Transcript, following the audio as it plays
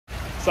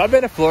So I've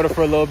been in Florida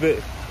for a little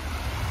bit.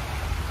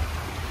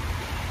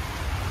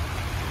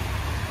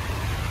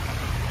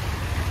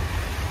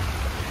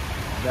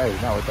 That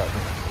is not what that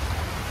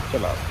means.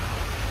 Chill out.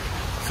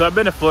 So I've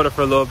been in Florida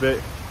for a little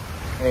bit,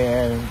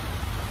 and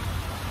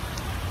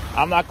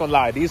I'm not gonna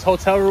lie, these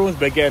hotel rooms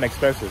been getting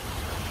expensive.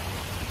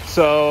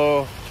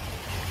 So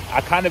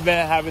I kind of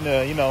been having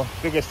to, you know,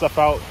 figure stuff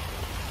out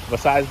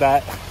besides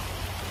that.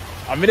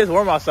 I mean, it's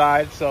warm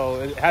outside,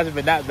 so it hasn't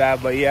been that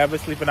bad, but yeah, I've been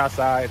sleeping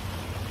outside.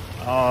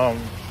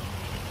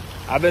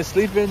 I've been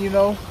sleeping, you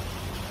know,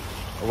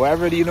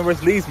 wherever the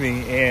universe leads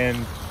me,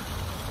 and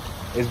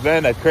it's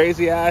been a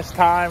crazy ass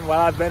time while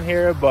I've been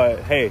here, but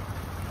hey,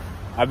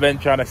 I've been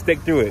trying to stick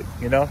through it,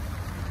 you know?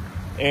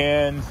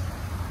 And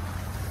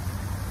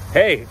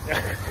hey,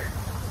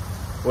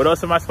 what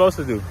else am I supposed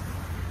to do?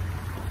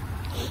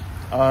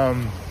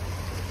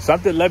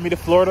 Something led me to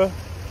Florida.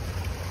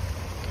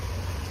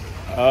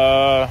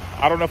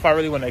 I don't know if I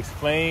really want to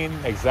explain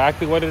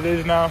exactly what it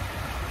is now.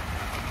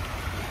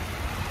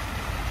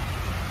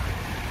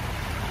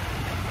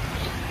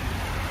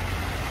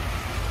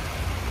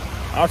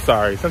 I'm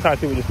sorry. Sometimes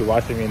people just be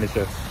watching me and it's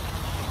just,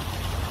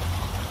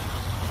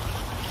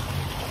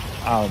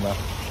 I don't know.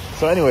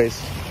 So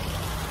anyways,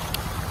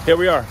 here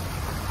we are.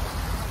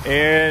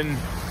 And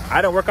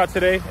I didn't work out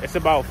today. It's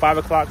about 5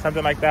 o'clock,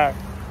 something like that.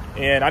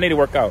 And I need to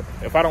work out.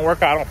 If I don't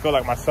work out, I don't feel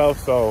like myself.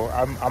 So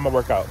I'm gonna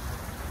work out.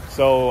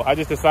 So I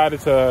just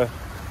decided to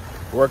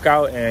work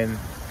out and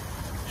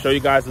show you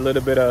guys a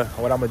little bit of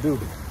what I'm gonna do.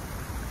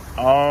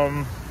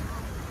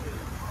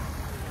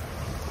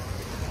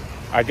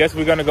 I guess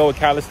we're gonna go with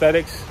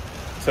calisthenics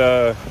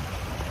to,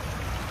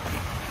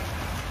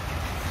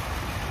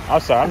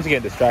 I'm sorry, I'm just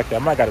getting distracted. I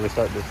might gotta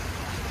restart this.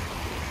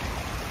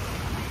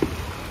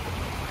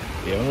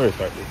 Yeah, I'm gonna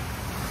restart this.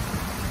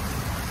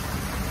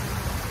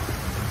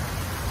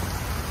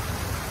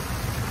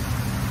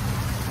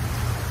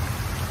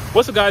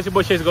 What's up, guys? Your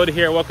boy Chase Go to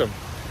here. Welcome.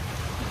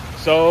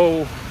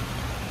 So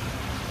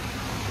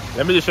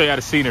let me just show you how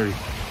the scenery.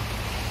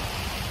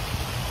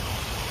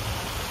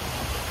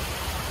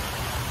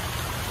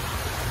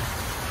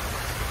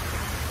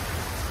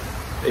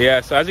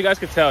 Yeah, so as you guys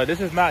can tell, this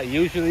is not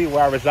usually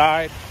where I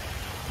reside.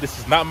 This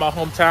is not my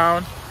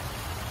hometown.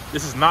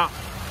 This is not,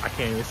 I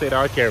can't even say that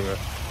on camera.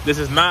 This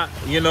is not,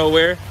 you know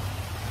where.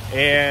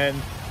 And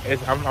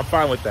I'm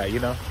fine with that,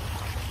 you know.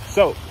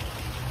 So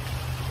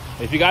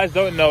if you guys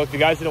don't know, if you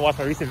guys didn't watch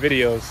my recent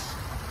videos,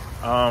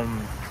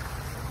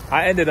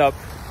 I ended up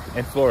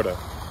in Florida.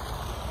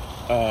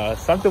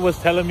 Something was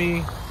telling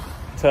me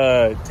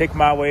to take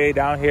my way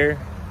down here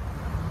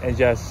and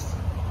just,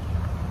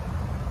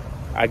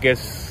 I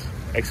guess,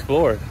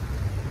 explore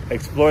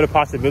the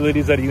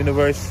possibilities of the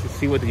universe,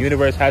 see what the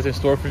universe has in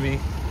store for me,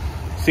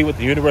 see what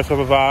the universe will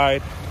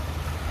provide,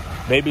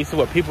 maybe see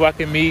what people I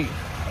can meet,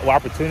 what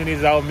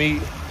opportunities I'll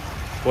meet,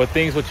 what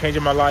things will change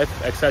in my life,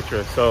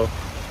 etc. So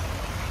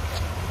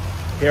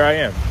here I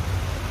am.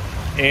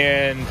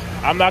 And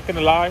I'm not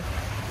gonna lie,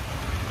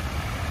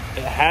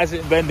 it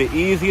hasn't been the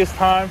easiest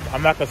time.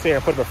 I'm not gonna say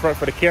and put it up front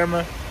for the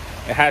camera.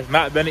 It has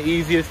not been the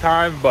easiest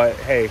time, but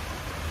hey,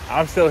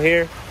 I'm still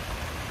here.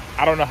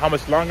 I don't know how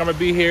much longer I'm gonna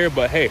be here,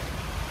 but hey.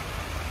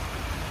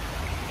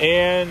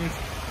 And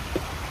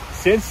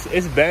since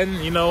it's been,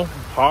 you know,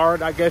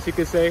 hard, I guess you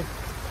could say,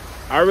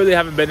 I really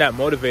haven't been that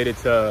motivated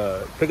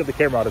to pick up the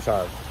camera all the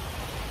time.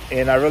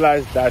 And I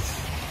realized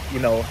that's, you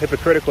know,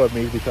 hypocritical of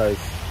me, because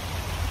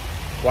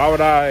why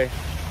would I,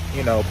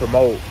 you know,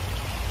 promote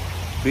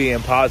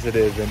being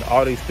positive and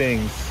all these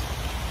things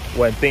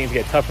when things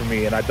get tough for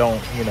me and I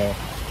don't, you know,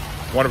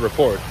 want to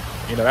record?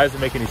 You know, that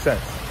doesn't make any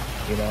sense,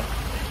 you know?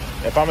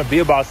 If I'm gonna be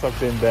about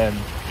something, then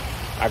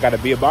I gotta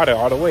be about it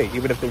all the way,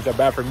 even if things are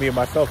bad for me and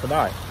myself and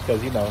I.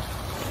 Because, you know,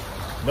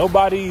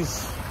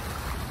 nobody's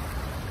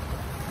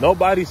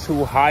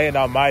too high and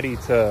almighty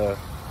to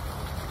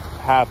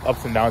have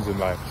ups and downs in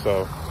life.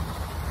 So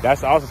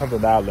that's also something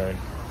that I learned.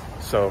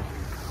 So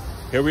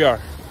here we are.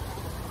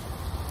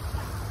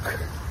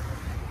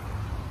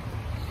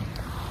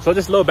 So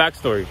just a little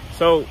backstory.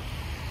 So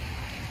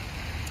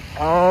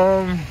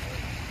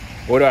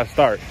where do I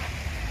start?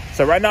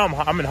 So right now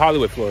I'm in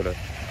Hollywood, Florida.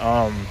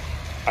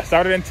 I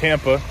started in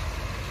Tampa,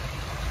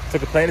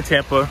 took a plane to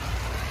Tampa,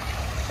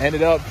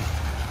 ended up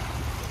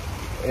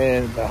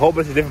in a whole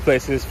bunch of different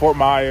places, Fort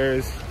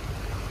Myers,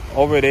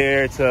 over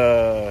there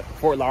to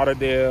Fort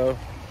Lauderdale,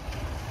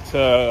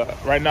 to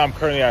right now I'm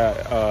currently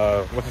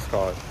at, what's this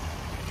called?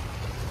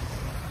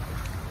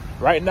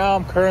 Right now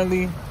I'm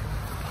currently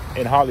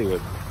in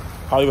Hollywood,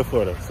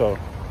 Florida. So,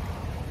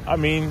 I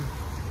mean,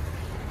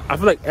 I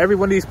feel like every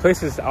one of these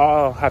places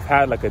all have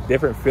had like a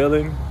different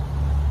feeling,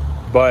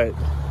 but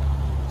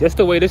just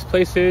the way this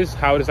place is,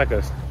 how it is like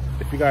a,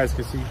 if you guys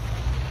can see,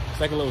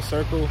 it's like a little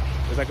circle,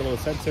 it's like a little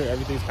center,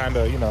 everything's kind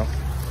of, you know,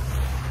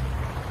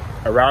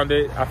 around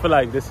it. I feel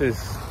like this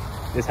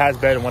has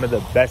been one of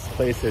the best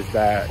places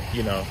that,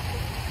 you know,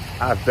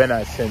 I've been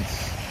at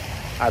since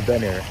I've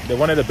been here. They're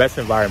one of the best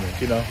environments,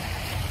 you know.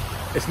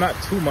 It's not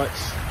too much,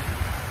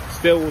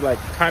 still like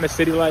kind of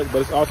city-like,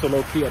 but it's also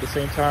low-key at the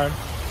same time,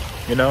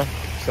 you know.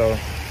 So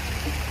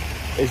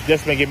it's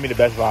just been giving me the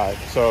best vibe.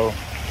 So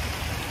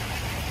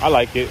I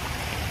like it.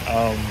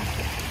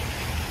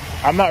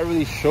 I'm not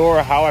really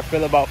sure how I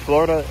feel about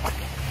Florida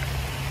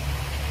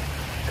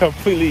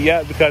completely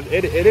yet, because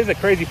it is a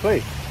crazy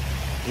place.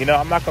 You know,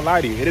 I'm not gonna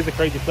lie to you, it is a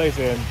crazy place.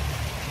 And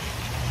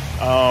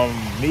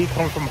me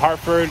coming from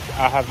Hartford,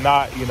 I have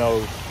not, you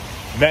know,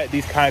 met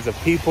these kinds of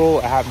people.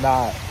 I have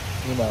not,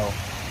 you know,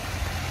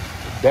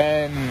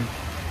 been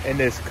in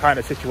this kind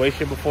of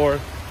situation before,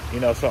 you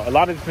know, so a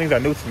lot of these things are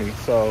new to me.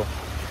 So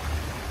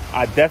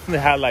I definitely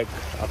had like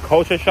a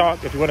culture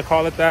shock, if you want to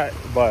call it that.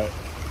 But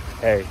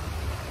hey,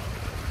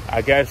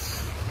 I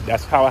guess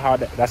that's how it had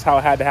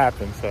to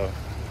happen. So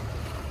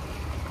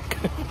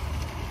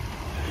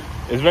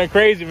it's been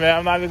crazy, man.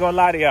 I'm not even gonna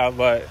lie to y'all,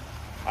 but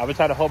I've been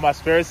trying to hold my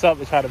spirits up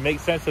and try to make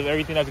sense of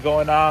everything that's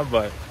going on.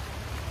 But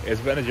it's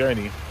been a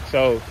journey.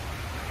 So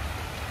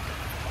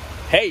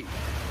hey,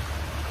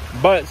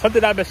 but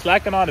something I've been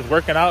slacking on is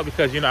working out,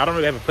 because, you know, I don't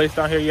really have a place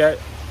down here yet,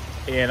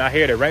 and I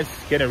hear the rent's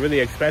getting really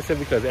expensive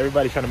because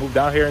everybody's trying to move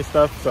down here and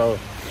stuff. So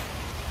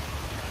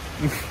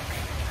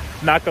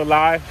not gonna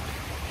lie,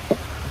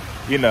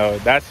 you know,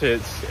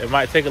 it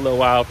might take a little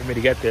while for me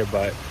to get there,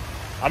 but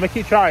I'm gonna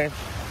keep trying.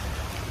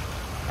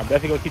 I'm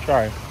definitely gonna keep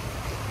trying.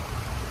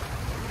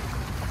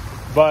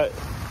 But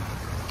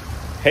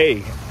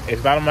hey,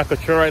 it's not on my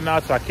control right now,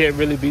 so I can't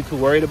really be too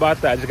worried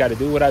about that. I just got to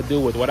do what I do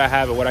with what I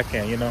have and what I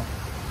can, you know.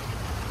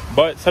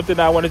 But something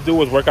that I want to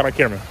do is work out on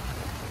camera.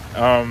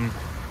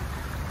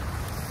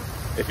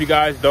 If you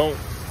guys don't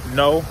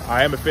know,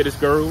 I am a fitness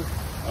guru.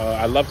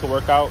 I love to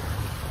work out.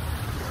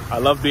 I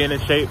love being in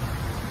shape.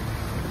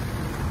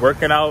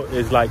 Working out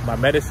is like my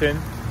medicine.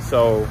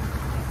 So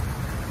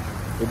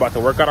we're about to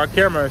work out on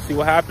camera and see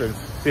what happens.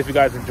 See if you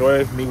guys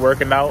enjoy me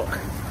working out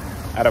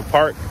at a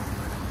park.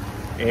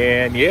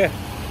 And yeah,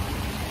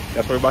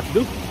 that's what we're about to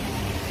do.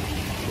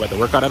 We're about to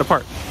work out at a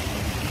park.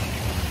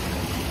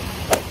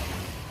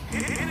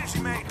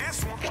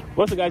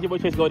 What's up, guys? Your boy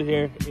Chase Goldie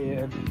here,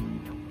 and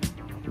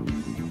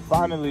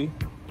finally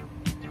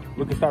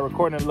we can start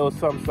recording a little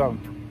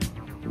something.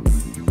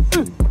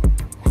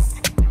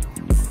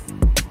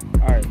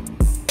 All right,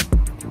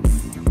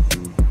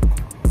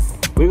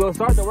 we're gonna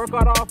start the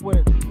workout off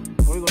with,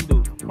 what we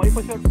gonna do? 20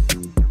 push-ups,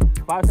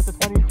 5 sets of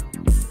 20,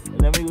 and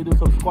then we're gonna do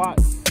some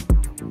squats,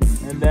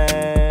 and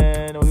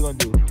then what we gonna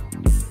do?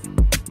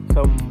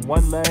 Some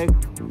one leg.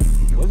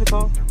 What's it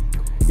called?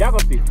 Y'all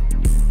gonna see.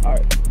 All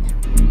right.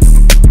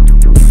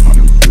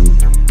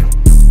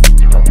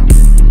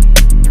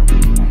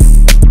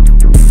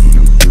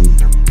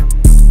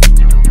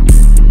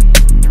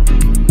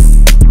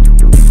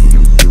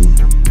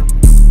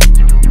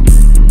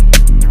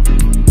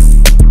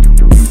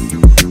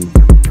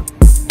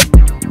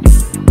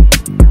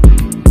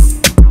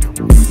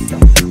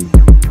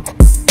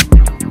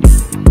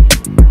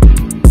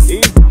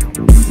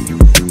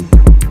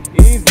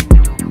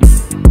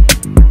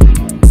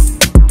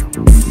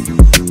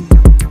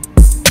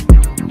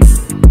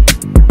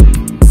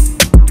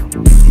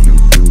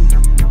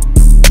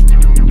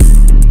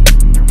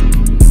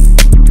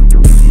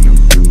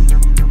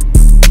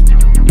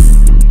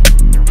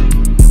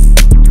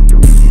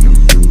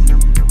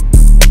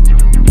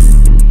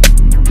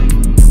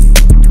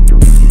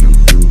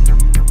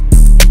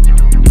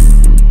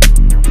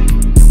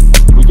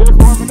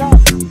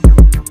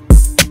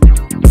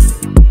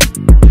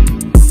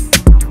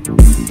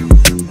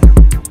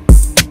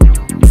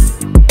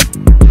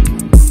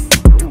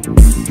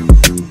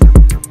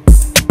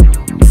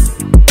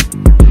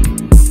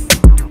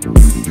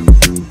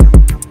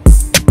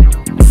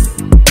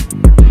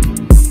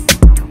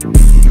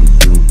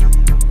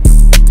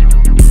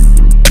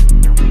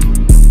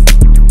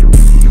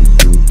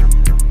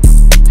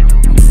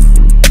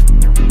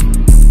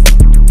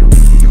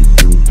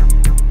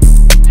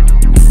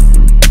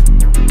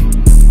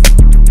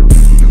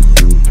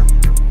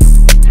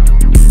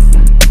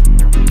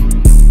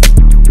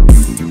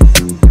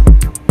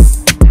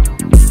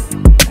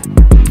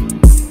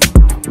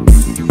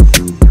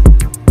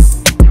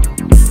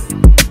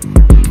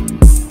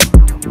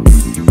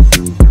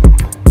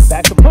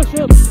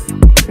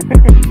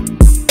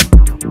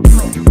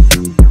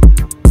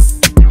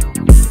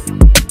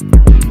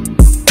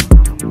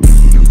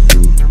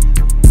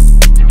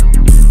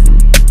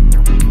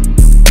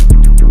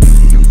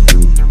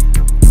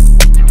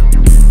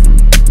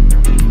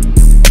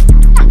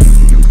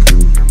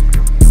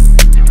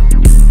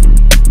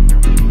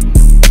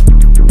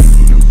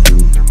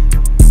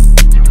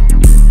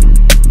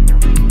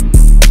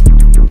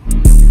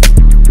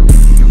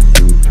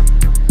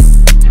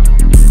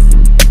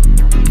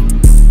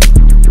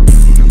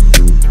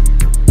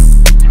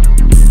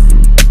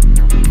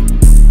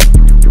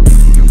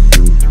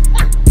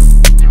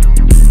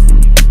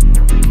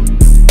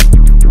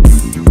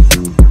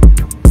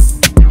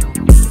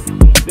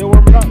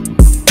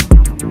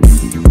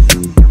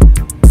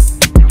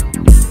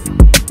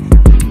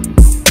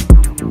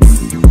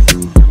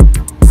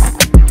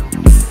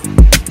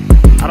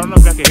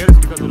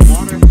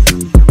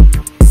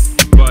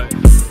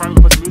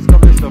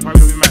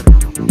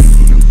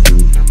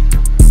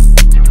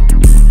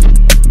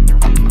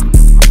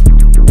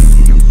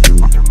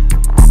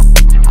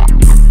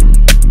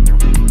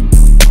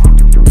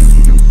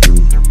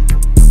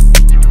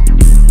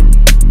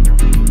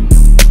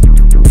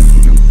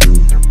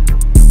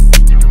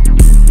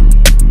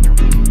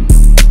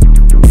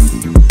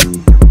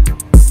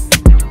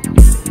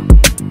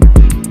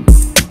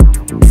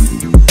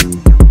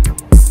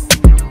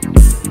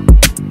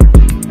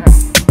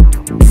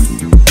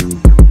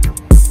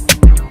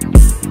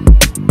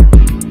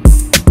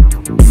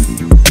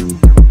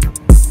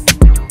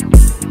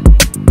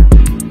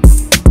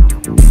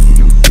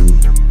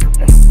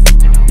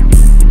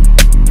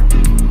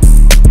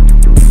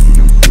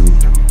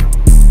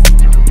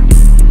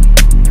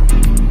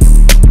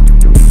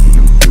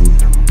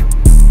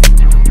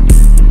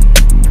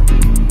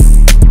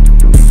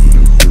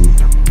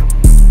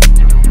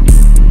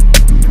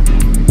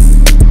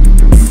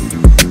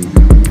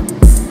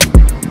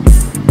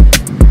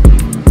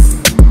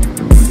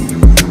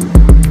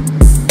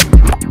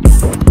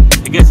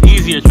 It's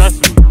easier,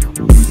 trust me.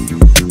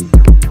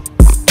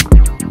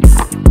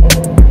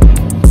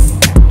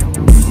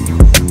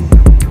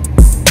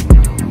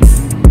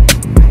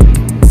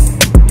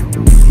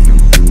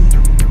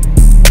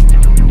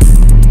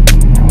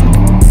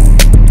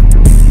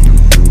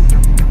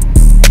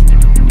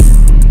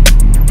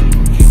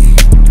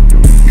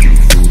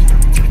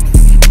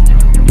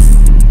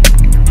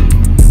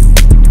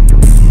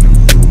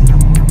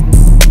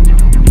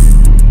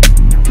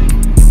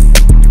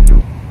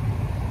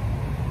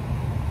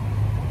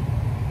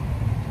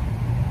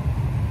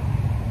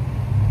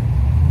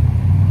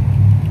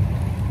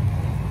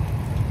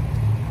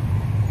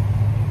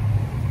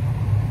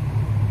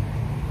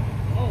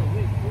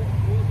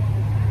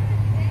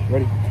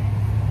 Ready?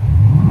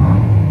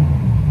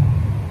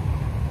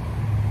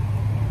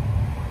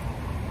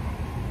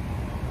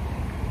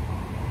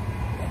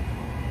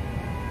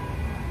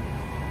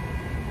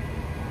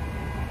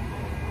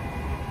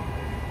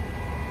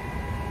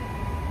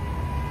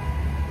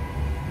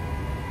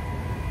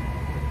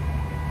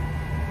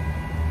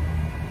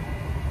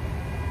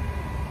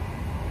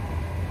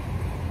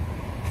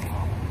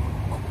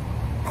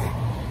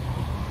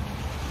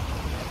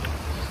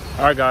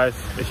 All right, guys,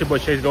 it's your boy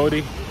Chase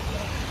Goldie,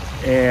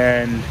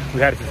 and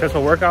we had a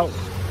successful workout.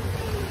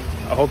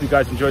 I hope you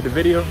guys enjoyed the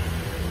video,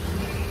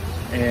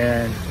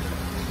 and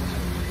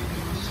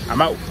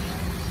I'm out.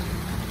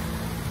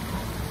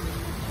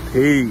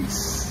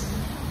 Peace.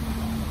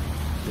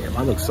 Damn,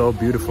 I look so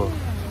beautiful.